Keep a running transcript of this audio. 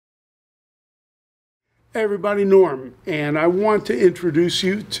Everybody, Norm, and I want to introduce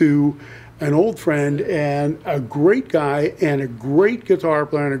you to an old friend and a great guy and a great guitar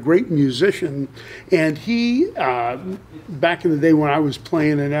player and a great musician. And he, back in the day when I was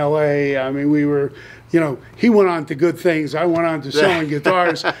playing in LA, I mean, we were, you know, he went on to good things. I went on to selling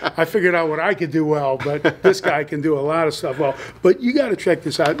guitars. I figured out what I could do well, but this guy can do a lot of stuff well. But you got to check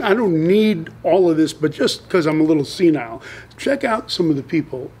this out. I don't need all of this, but just because I'm a little senile, check out some of the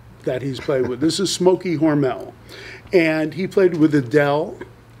people that he's played with. This is Smokey Hormel. And he played with Adele,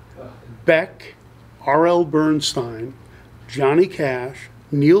 Beck, R.L. Bernstein, Johnny Cash,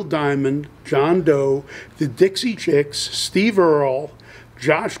 Neil Diamond, John Doe, the Dixie Chicks, Steve Earle,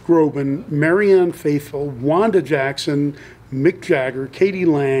 Josh Groban, Marianne Faithfull, Wanda Jackson, Mick Jagger, Katie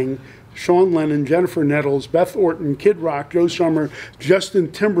Lang, Sean Lennon, Jennifer Nettles, Beth Orton, Kid Rock, Joe Summer,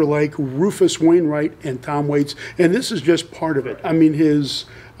 Justin Timberlake, Rufus Wainwright, and Tom Waits. And this is just part of it. I mean, his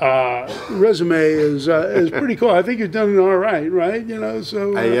resume is pretty cool. I think you've done it all right, right? You know,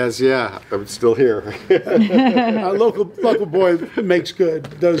 so yes, yeah, I'm still here. Local boy makes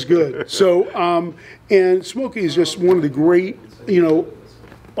good, does good. So, and Smokey is just one of the great, you know,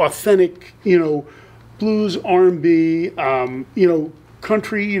 authentic, you know, blues, R&B, you know,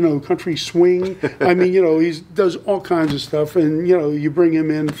 country swing. I mean, you know, he does all kinds of stuff, and you know, you bring him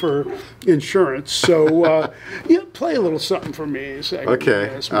in for insurance. So, yeah, play a little something for me. A second. Okay.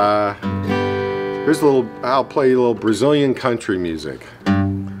 Here's a little. I'll play a little Brazilian country music.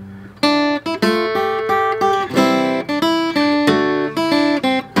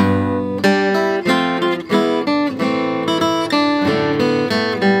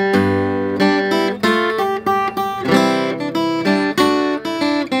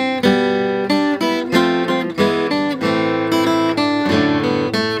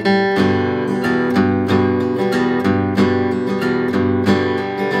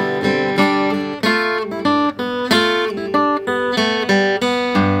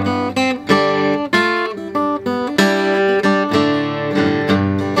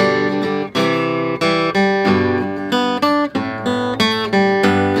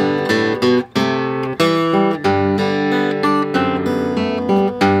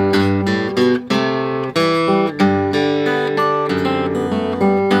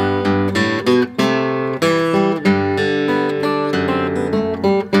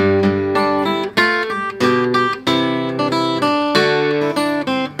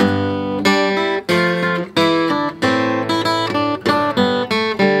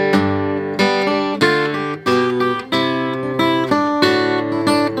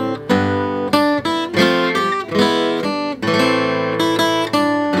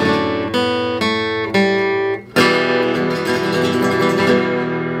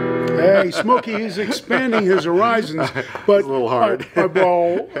 Smokey is expanding his horizons, but it's a little hard.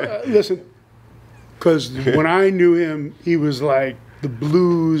 Well, listen, because when I knew him, he was like the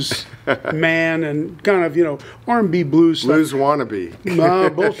blues man and kind of, you know, R&B blues stuff. Blues wannabe. Nah,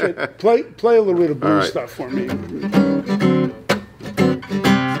 bullshit. Play a little bit of blues stuff for me.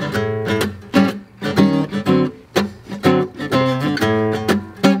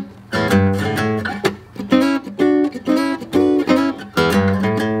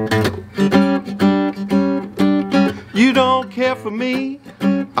 You don't care for me,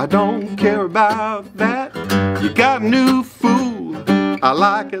 I don't care about that. You got a new fool, I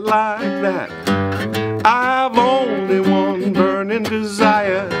like it like that. I've only one burning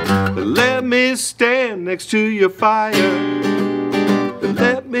desire, let me stand next to your fire.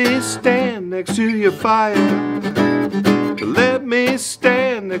 Let me stand next to your fire. Let me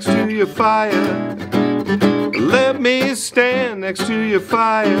stand next to your fire. Let me stand next to your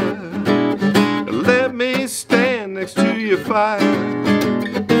fire. Let me stand next to your fire.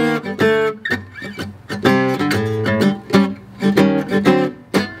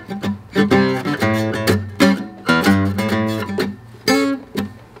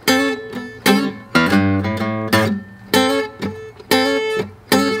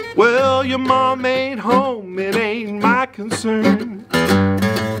 Well, your mom ain't home, it ain't my concern.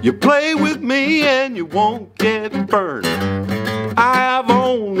 You play with me and you won't get burned. I have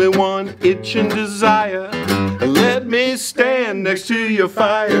only one itching desire. Let me stand next to your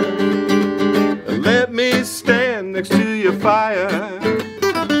fire. Let me stand next to your fire.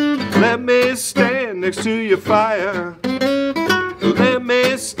 Let me stand next to your fire. Let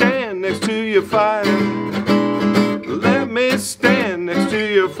me stand next to your fire. Let me stand next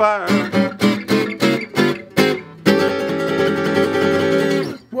to your fire.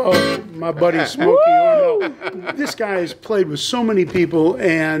 Well, my buddy Smokey Hormel. this guy has played with so many people,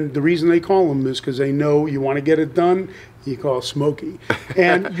 and the reason they call him is because they know you want to get it done, you call Smokey.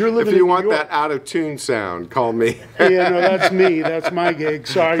 And you're living if you in want New York. that out of tune sound, call me. Yeah, no, that's me. That's my gig.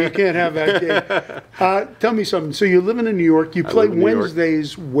 Sorry, you can't have that gig. Tell me something. So you're living in New York. You play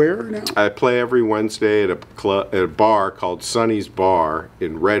Wednesdays where now? I play every Wednesday at a bar called Sonny's Bar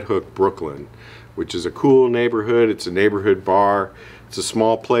in Red Hook, Brooklyn, which is a cool neighborhood. It's a neighborhood bar. It's a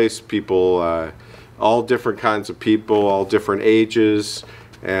small place. People, all different kinds of people, all different ages,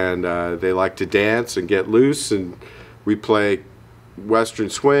 and they like to dance and get loose. And we play Western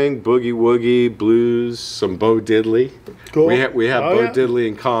swing, boogie woogie, blues, some Bo Diddley. Cool. We have Bo Diddley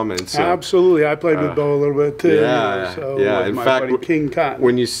in common. So, absolutely, I played with Bo a little bit too. Yeah, so yeah. In my fact, buddy King Cotton.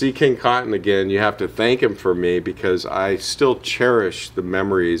 when you see King Cotton again, you have to thank him for me, because I still cherish the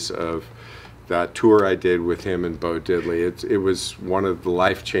memories of that tour I did with him and Bo Diddley. It was one of the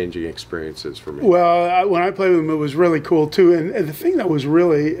life-changing experiences for me. Well, when I played with him, it was really cool too. And the thing that was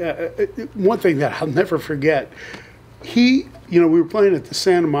really one thing that I'll never forget. We were playing at the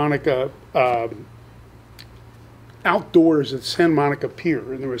Santa Monica outdoors at the Santa Monica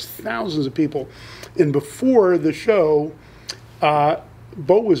Pier, and there was thousands of people. And before the show,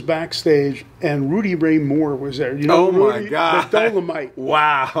 Bo was backstage, and Rudy Ray Moore was there. You know, my God. The Dolomite.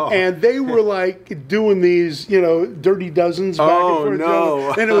 Wow. And they were like doing these, dirty dozens back and forth.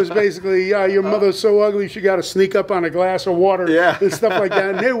 No. And it was basically, your mother's so ugly she got to sneak up on a glass of water and stuff like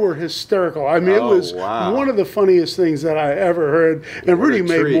that. And they were hysterical. I mean, it was one of the funniest things that I ever heard. And Rudy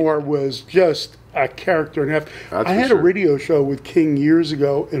Ray Moore was just a character and a half. I had a radio show with King years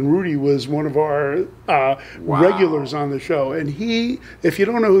ago, and Rudy was one of our regulars on the show. And he, if you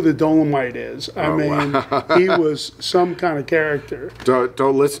don't know who the Dolomite is, he was some kind of character.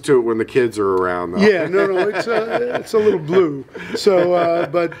 Don't listen to it when the kids are around, though. Yeah, no, it's a little blue. So,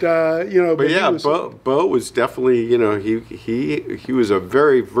 Bo was definitely, he was a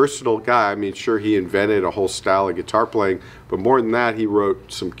very versatile guy. I mean, sure, he invented a whole style of guitar playing, but more than that, he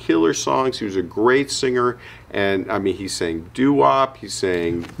wrote some killer songs. He was a great singer, and I mean, he sang doo-wop. He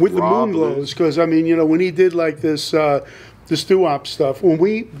sang with the moon glows, because I mean, when he did like this doo-wop stuff, when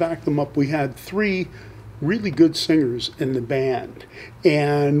we backed them up, we had 3 really good singers in the band,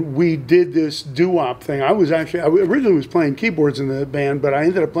 and we did this doo-wop thing. I originally was playing keyboards in the band, but I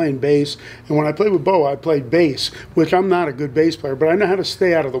ended up playing bass, and when I played with Bo, I played bass, which I'm not a good bass player, but I know how to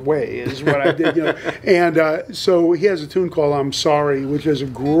stay out of the way is what I did. And so he has a tune called I'm Sorry, which is a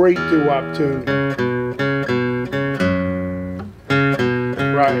great doo-wop tune.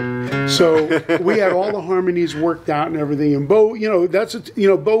 Right. So we had all the harmonies worked out and everything, and Bo,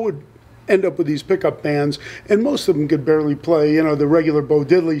 Bo would end up with these pickup bands, and most of them could barely play, the regular Bo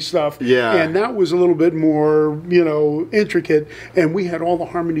Diddley stuff. Yeah. And that was a little bit more, intricate, and we had all the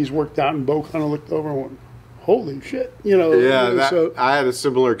harmonies worked out, and Bo kind of looked over and went, holy shit, Yeah, I had a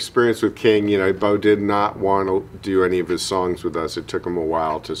similar experience with King. Bo did not want to do any of his songs with us. It took him a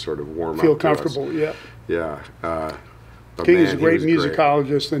while to sort of warm up. Feel comfortable, yeah. Yeah. King is a great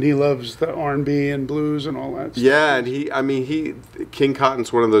musicologist, and he loves the R&B and blues and all that stuff. Yeah, and King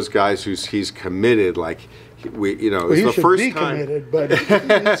Cotton's one of those guys he's committed. Like, it's the first time. Committed, but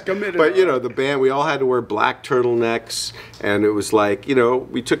he's committed. But the band, we all had to wear black turtlenecks, and it was like,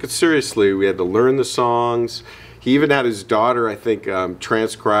 we took it seriously. We had to learn the songs. He even had his daughter, I think,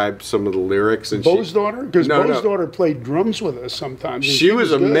 transcribe some of the lyrics. And Bo's daughter? Because Bo's daughter played drums with us sometimes. She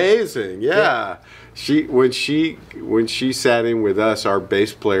was amazing, yeah. When she sat in with us, our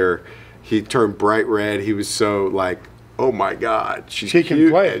bass player, he turned bright red. He was so like, oh my God, she can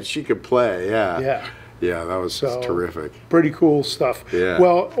play. And she could play, yeah. Yeah, that was terrific. Pretty cool stuff. Yeah.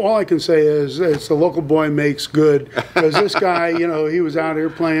 Well, all I can say is it's the local boy makes good, because this guy, he was out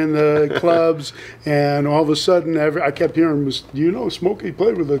here playing the clubs, and all of a sudden, I kept hearing, do you know Smokey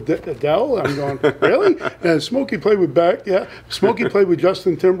played with Adele? I'm going, really? And Smokey played with Beck, yeah. Smokey played with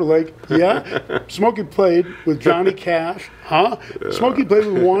Justin Timberlake, yeah. Smokey played with Johnny Cash, huh? Yeah. Smokey played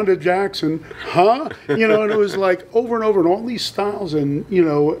with Wanda Jackson, huh? And it was like over and over, and all these styles, and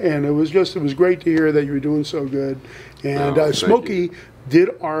and it was great to hear that you were doing so good. And Smokey did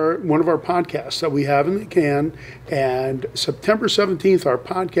one of our podcasts that we have in the can, and September 17th our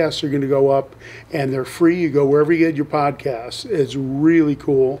podcasts are going to go up, and they're free. You go wherever you get your podcasts. It's really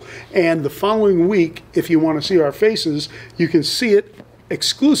cool. And the following week, if you want to see our faces, you can see it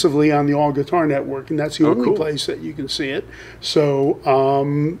exclusively on the All Guitar Network, and that's the only place that you can see it. So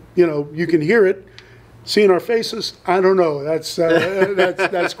you can hear it Seeing our faces, I don't know.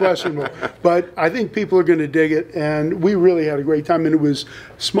 That's questionable. But I think people are going to dig it, and we really had a great time. And it was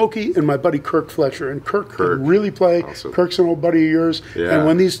Smokey and my buddy Kirk Fletcher, and Kirk can really play. Awesome. Kirk's an old buddy of yours, and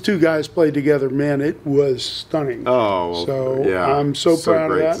when these two guys played together, man, it was stunning. Oh, so yeah. I'm so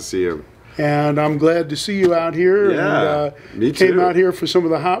proud of that. Great to see him. And I'm glad to see you out here. Yeah, and, me too. Came out here for some of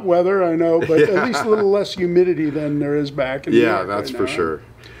the hot weather, I know, but at least a little less humidity than there is back in New York that's right for now. sure.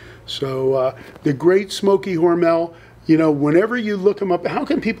 So the great Smokey Hormel, you know, whenever you look him up, how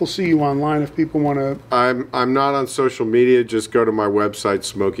can people see you online if people want to? I'm not on social media. Just go to my website,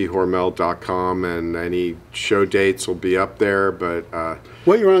 smokeyhormel.com, and any show dates will be up there. But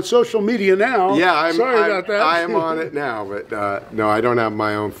well, you're on social media now. Yeah, sorry about that. I am on it now, but no, I don't have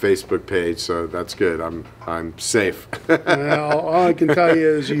my own Facebook page, so that's good. I'm safe. Well, all I can tell you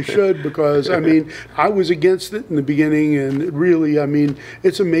is you should, because I mean, I was against it in the beginning, and it really, I mean,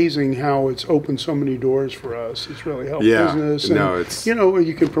 it's amazing how it's opened so many doors for us. It's really helped business. And, no, it's, you know,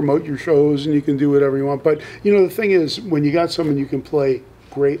 you can promote your shows and you can do whatever you want. But you know, the thing is, when you got someone you can play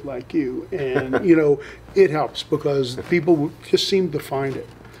great like you, and you know, it helps because people just seem to find it.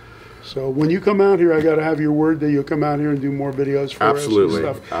 So when you come out here, I got to have your word that you'll come out here and do more videos for us and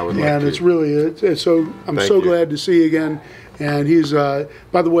stuff. I would like and to. It's really, it's so I'm so glad to see you again. And he's, by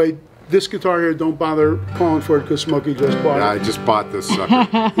the way, this guitar here, don't bother calling for it because Smokey just bought it. I just bought this sucker.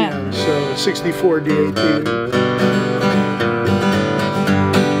 Yeah, so 64 D-18.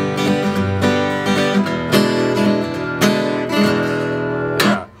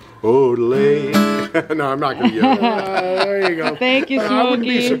 No, I'm not going to get it. There you go. Thank you, Smokey. I wouldn't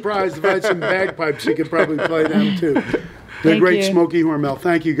be surprised if I had some bagpipes. You could probably play them too. The great Smokey Hormel.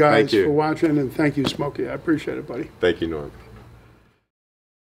 Thank you guys for watching, and thank you, Smokey. I appreciate it, buddy. Thank you, Norm.